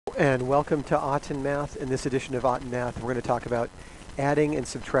and welcome to Aught in Math. In this edition of Aught in Math, we're going to talk about adding and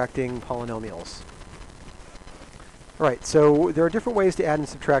subtracting polynomials. All right, so there are different ways to add and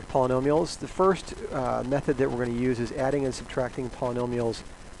subtract polynomials. The first method that we're going to use is adding and subtracting polynomials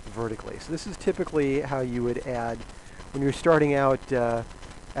vertically. So this is typically how you would add when you're starting out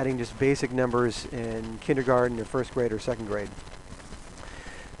adding just basic numbers in kindergarten or first grade or second grade.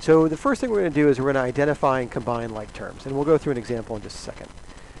 So the first thing we're going to do is we're going to identify and combine like terms, and we'll go through an example in just a second.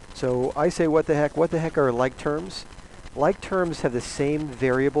 So I say what the heck are like terms? Like terms have the same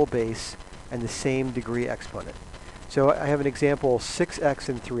variable base and the same degree exponent. So I have an example, 6x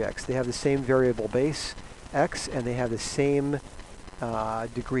and 3x. They have the same variable base, x, and they have the same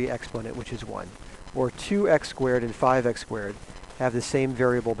degree exponent, which is 1. Or 2x squared and 5x squared have the same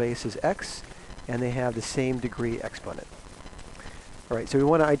variable base as x, and they have the same degree exponent. All right, so we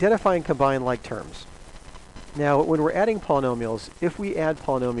want to identify and combine like terms. Now, when we're adding polynomials, if we add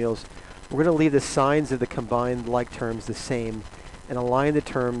polynomials, we're going to leave the signs of the combined like terms the same and align the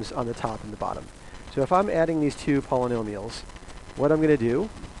terms on the top and the bottom. So if I'm adding these two polynomials, what I'm going to do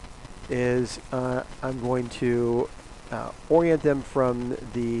is I'm going to orient them from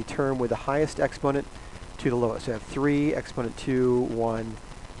the term with the highest exponent to the lowest. So I have 3, exponent 2, 1,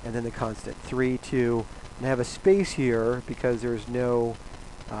 and then the constant, 3, 2. And I have a space here because there's no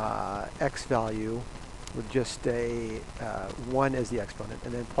x value with just a 1 as the exponent,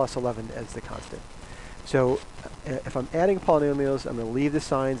 and then plus 11 as the constant. So if I'm adding polynomials, I'm going to leave the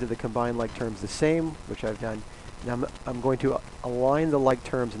signs of the combined like terms the same, which I've done. And I'm going to align the like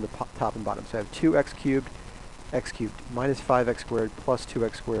terms in the top and bottom. So I have 2x cubed, x cubed, minus 5x squared, plus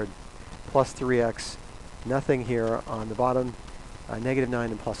 2x squared, plus 3x, nothing here on the bottom, negative 9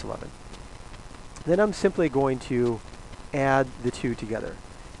 and plus 11. Then I'm simply going to add the two together.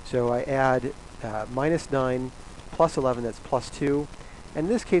 So I add minus 9 plus 11, that's plus 2. And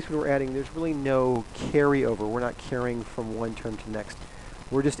in this case, when we're adding, there's really no carryover. We're not carrying from one term to the next.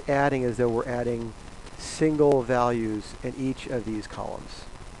 We're just adding as though we're adding single values in each of these columns,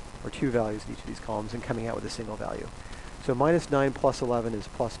 or two values in each of these columns, and coming out with a single value. So minus 9 plus 11 is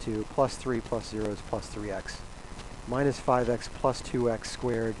plus 2, plus 3 plus 0 is plus 3x. Minus 5x plus 2x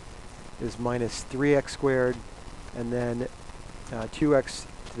squared is minus 3x squared, and then 2x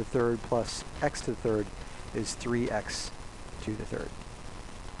to the third plus x to the third is 3x to the third.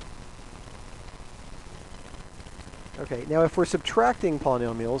 Okay, now if we're subtracting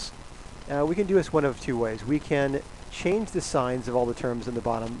polynomials, we can do this one of two ways. We can change the signs of all the terms in the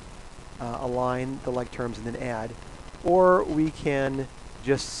bottom, align the like terms and then add, or we can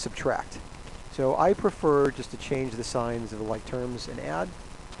just subtract. So I prefer just to change the signs of the like terms and add.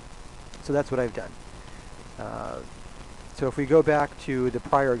 So that's what I've done. So if we go back to the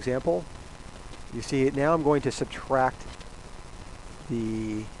prior example, you see now I'm going to subtract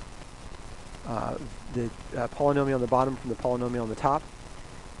the polynomial on the bottom from the polynomial on the top.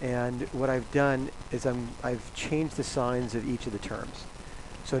 And what I've done is I've changed the signs of each of the terms.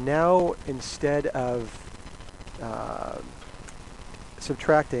 So now instead of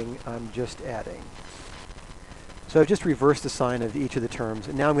subtracting, I'm just adding. So I've just reversed the sign of each of the terms,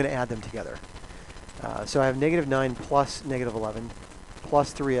 and now I'm going to add them together. So I have negative 9 plus negative 11,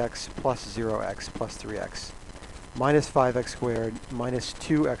 plus 3x plus 0x plus 3x. Minus 5x squared minus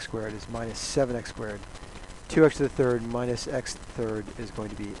 2x squared is minus 7x squared. 2x to the third minus x to the third is going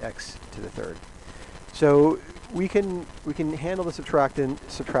to be x to the third. So we can handle the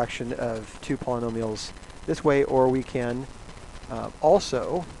subtraction of two polynomials this way, or we can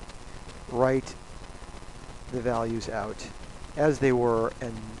also write the values out as they were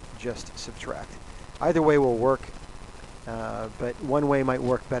and just subtract. Either way will work, but one way might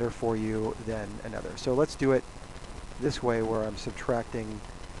work better for you than another. So let's do it this way, where I'm subtracting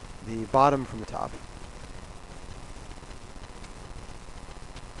the bottom from the top.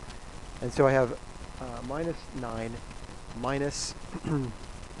 And so I have minus 9 minus,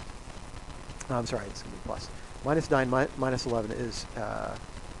 I'm sorry, this is going to be plus. Minus 9 minus 11 is,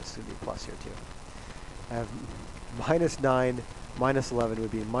 this is going to be plus here too. I have minus 9 minus 11 would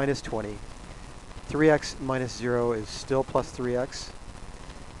be minus 20. 3x minus 0 is still plus 3x.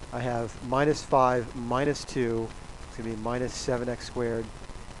 I have minus 5 minus 2, it's going to be minus 7x squared.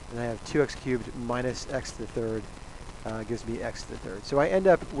 And I have 2x cubed minus x to the third gives me x to the third. So I end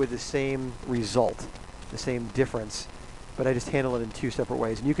up with the same result, the same difference, but I just handle it in two separate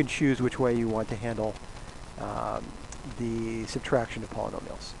ways. And you can choose which way you want to handle the subtraction of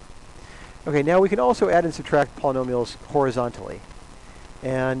polynomials. Okay, now we can also add and subtract polynomials horizontally.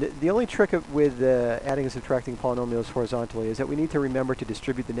 And the only trick with adding and subtracting polynomials horizontally is that we need to remember to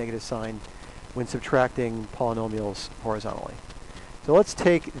distribute the negative sign when subtracting polynomials horizontally. So let's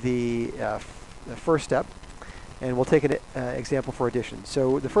take the first step, and we'll take an example for addition.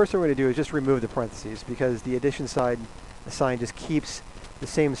 So the first thing we're going to do is just remove the parentheses, because the addition sign just keeps the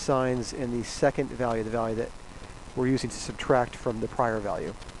same signs in the second value, the value that we're using to subtract from the prior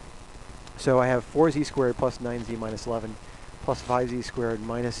value. So I have 4z squared plus 9z minus 11 plus 5z squared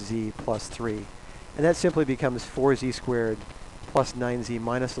minus z plus 3. And that simply becomes 4z squared plus 9z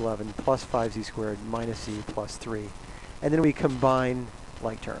minus 11 plus 5z squared minus z plus 3. And then we combine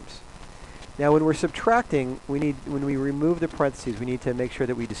like terms. Now when we're subtracting, when we remove the parentheses, we need to make sure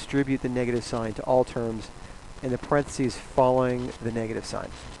that we distribute the negative sign to all terms in the parentheses following the negative sign.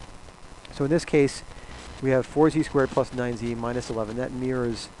 So in this case, we have 4z squared plus 9z minus 11. That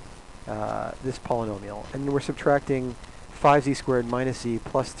mirrors this polynomial. And we're subtracting 5z squared minus z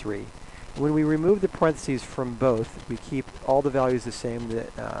plus 3. When we remove the parentheses from both, we keep all the values the same, the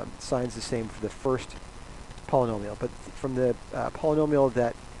signs the same for the first polynomial. But from the polynomial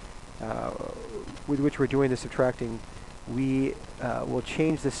that with which we're doing the subtracting, we will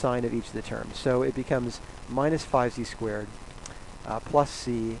change the sign of each of the terms. So it becomes minus 5z squared plus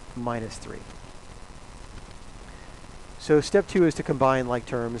c minus 3. So step 2 is to combine like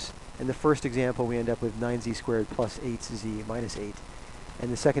terms. In the first example, we end up with 9z squared plus 8z minus 8. In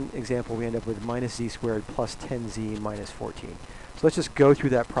the second example, we end up with minus z squared plus 10z minus 14. So let's just go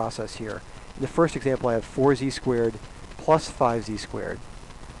through that process here. In the first example, I have 4z squared plus 5z squared,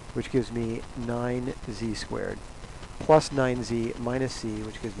 which gives me 9z squared, plus 9z minus c,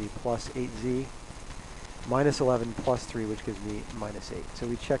 which gives me plus 8z, minus 11 plus 3, which gives me minus 8. So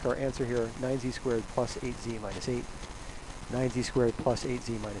we check our answer here, 9z squared plus 8z minus 8. 9z squared plus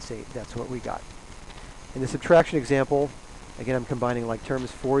 8z minus 8. That's what we got. In the subtraction example, again, I'm combining like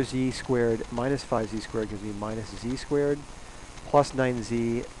terms. 4z squared minus 5z squared gives me minus z squared. Plus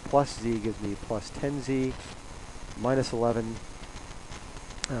 9z plus z gives me plus 10z. Minus 11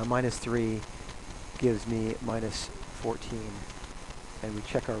 minus 3 gives me minus 14. And we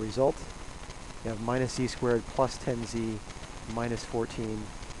check our result. We have minus z squared plus 10z minus 14.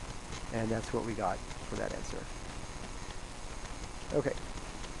 And that's what we got for that answer. Okay,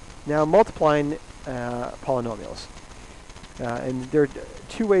 now multiplying polynomials. And there are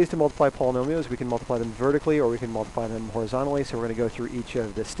two ways to multiply polynomials. We can multiply them vertically or we can multiply them horizontally. So we're going to go through each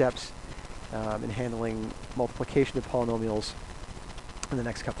of the steps in handling multiplication of polynomials in the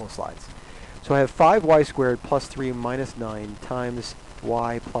next couple of slides. So I have 5y squared plus 3 minus 9 times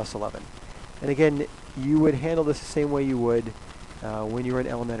y plus 11. And again, you would handle this the same way you would when you were in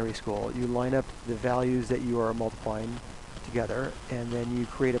elementary school. You line up the values that you are multiplying together, and then you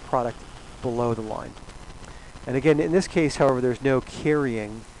create a product below the line. And again, in this case, however, there's no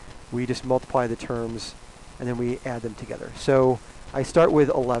carrying. We just multiply the terms, and then we add them together. So I start with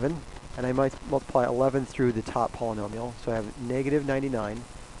 11, and I might multiply 11 through the top polynomial. So I have negative 99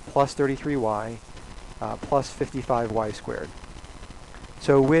 plus 33y plus 55y squared.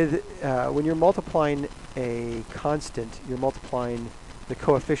 So with when you're multiplying a constant, you're multiplying the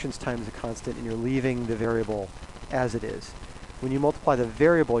coefficients times the constant, and you're leaving the variable as it is. When you multiply the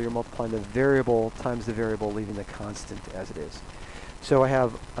variable, you're multiplying the variable times the variable, leaving the constant as it is. So I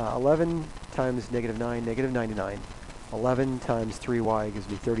have 11 times negative 9, negative 99. 11 times 3y gives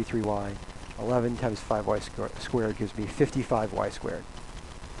me 33y. 11 times 5y squared gives me 55y squared.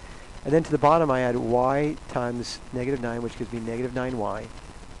 And then to the bottom, I add y times negative 9, which gives me negative 9y.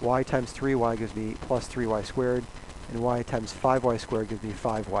 Y times 3y gives me plus 3y squared. And y times 5y squared gives me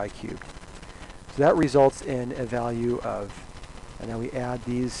 5y cubed. So that results in a value of, and now we add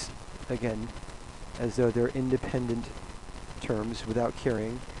these again as though they're independent terms without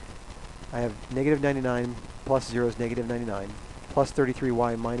carrying. I have negative 99 plus 0 is negative 99, plus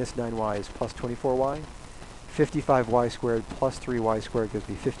 33y minus 9y is plus 24y. 55y squared plus 3y squared gives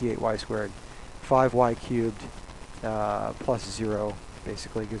me 58y squared. 5y cubed plus 0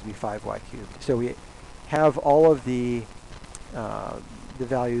 basically gives me 5y cubed. So we have all of the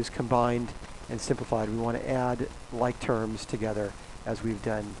values combined and simplified. We want to add like terms together as we've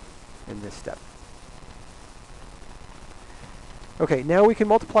done in this step. Okay, now we can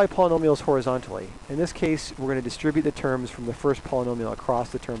multiply polynomials horizontally. In this case, we're going to distribute the terms from the first polynomial across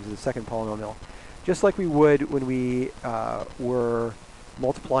the terms of the second polynomial, just like we would when we were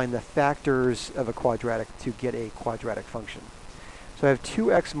multiplying the factors of a quadratic to get a quadratic function. So I have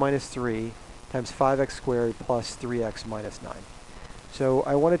 2x minus 3 times 5x squared plus 3x minus 9. So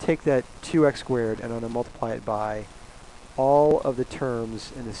I want to take that 2x squared and I want to multiply it by all of the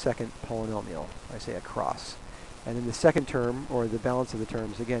terms in the second polynomial. I say across. And then the second term, or the balance of the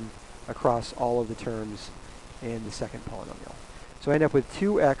terms, again, across all of the terms in the second polynomial. So I end up with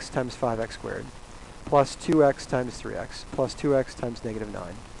 2x times 5x squared plus 2x times 3x, plus 2x times negative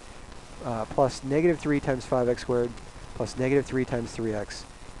 9, plus negative 3 times 5x squared, plus negative 3 times 3x,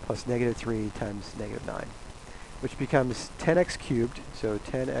 plus negative 3 times negative 9, which becomes 10x cubed, so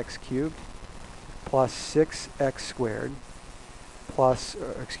 10x cubed, plus 6x squared, plus,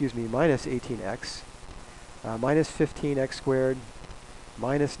 minus 18x, minus 15x squared,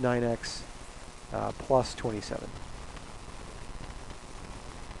 minus 9x, plus 27.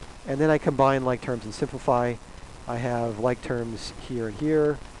 And then I combine like terms and simplify. I have like terms here and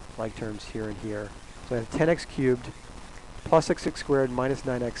here, like terms here and here. So I have 10x cubed plus 6x squared minus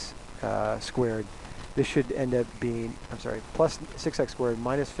 9x squared. This should end up being, plus 6x squared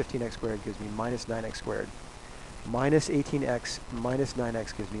minus 15x squared gives me minus 9x squared. Minus 18x minus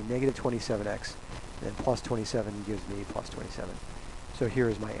 9x gives me negative 27x. And then plus 27 gives me plus 27. So here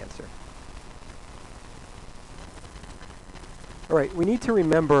is my answer. All right, we need to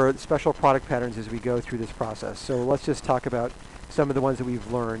remember special product patterns as we go through this process. So let's just talk about some of the ones that we've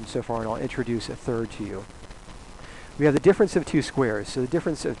learned so far, and I'll introduce a third to you. We have the difference of two squares. So the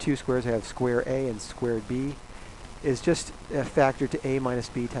difference of two squares, I have square A and square B, is just a factor to A minus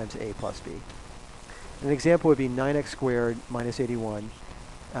B times A plus B. An example would be 9x squared minus 81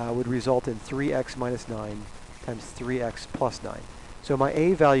 would result in 3x minus 9 times 3x plus 9. So my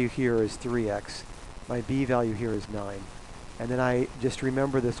A value here is 3x. My B value here is 9. And then I just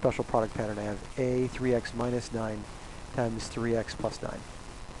remember the special product pattern. I have A 3x minus 9 times 3x plus 9.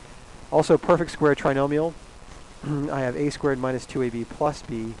 Also, perfect square trinomial. I have a squared minus 2ab plus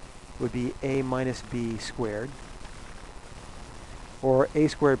b would be a minus b squared. Or a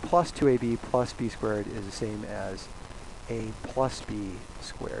squared plus 2ab plus b squared is the same as a plus b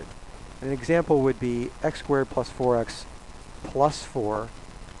squared. And an example would be x squared plus 4x plus 4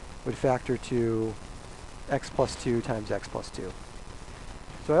 would factor to x plus 2 times x plus 2.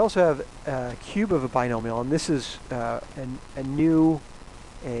 So I also have a cube of a binomial, and this is a new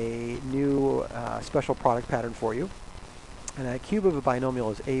special product pattern for you. And a cube of a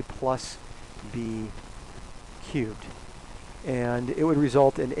binomial is a plus b cubed. And it would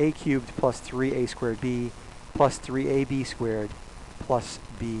result in a cubed plus 3a squared b plus 3ab squared plus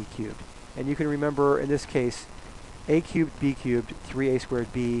b cubed. And you can remember, in this case, a cubed, b cubed, 3a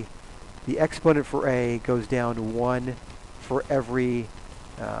squared b. The exponent for a goes down 1 for every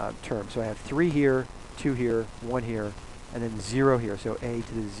term. So I have 3 here, 2 here, 1 here, and then 0 here. So a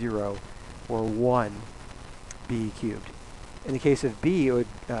to the 0, or 1 b cubed. In the case of b, it would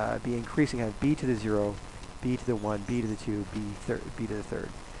be increasing. I have b to the 0, b to the 1, b to the 2, b to the third.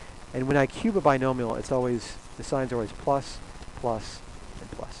 And when I cube a binomial, it's always, the signs are always plus, plus,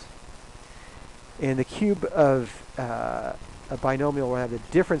 and plus. In the cube of a binomial will have the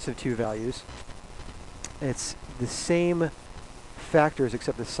difference of two values. It's the same factors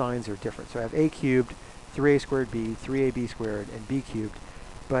except the signs are different. So I have a cubed, 3a squared b, 3ab squared, and b cubed.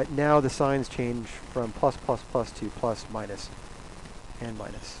 But now the signs change from plus, plus, plus to plus, minus, and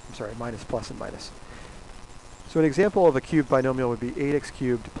minus. I'm sorry, minus, plus, and minus. So an example of a cubed binomial would be 8x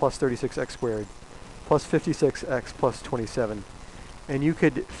cubed plus 36x squared plus 56x plus 27. And you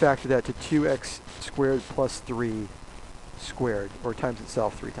could factor that to 2x squared plus 3 squared, or times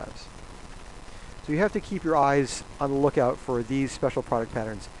itself 3 times. So you have to keep your eyes on the lookout for these special product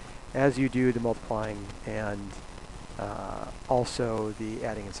patterns as you do the multiplying and also the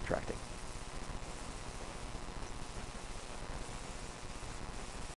adding and subtracting.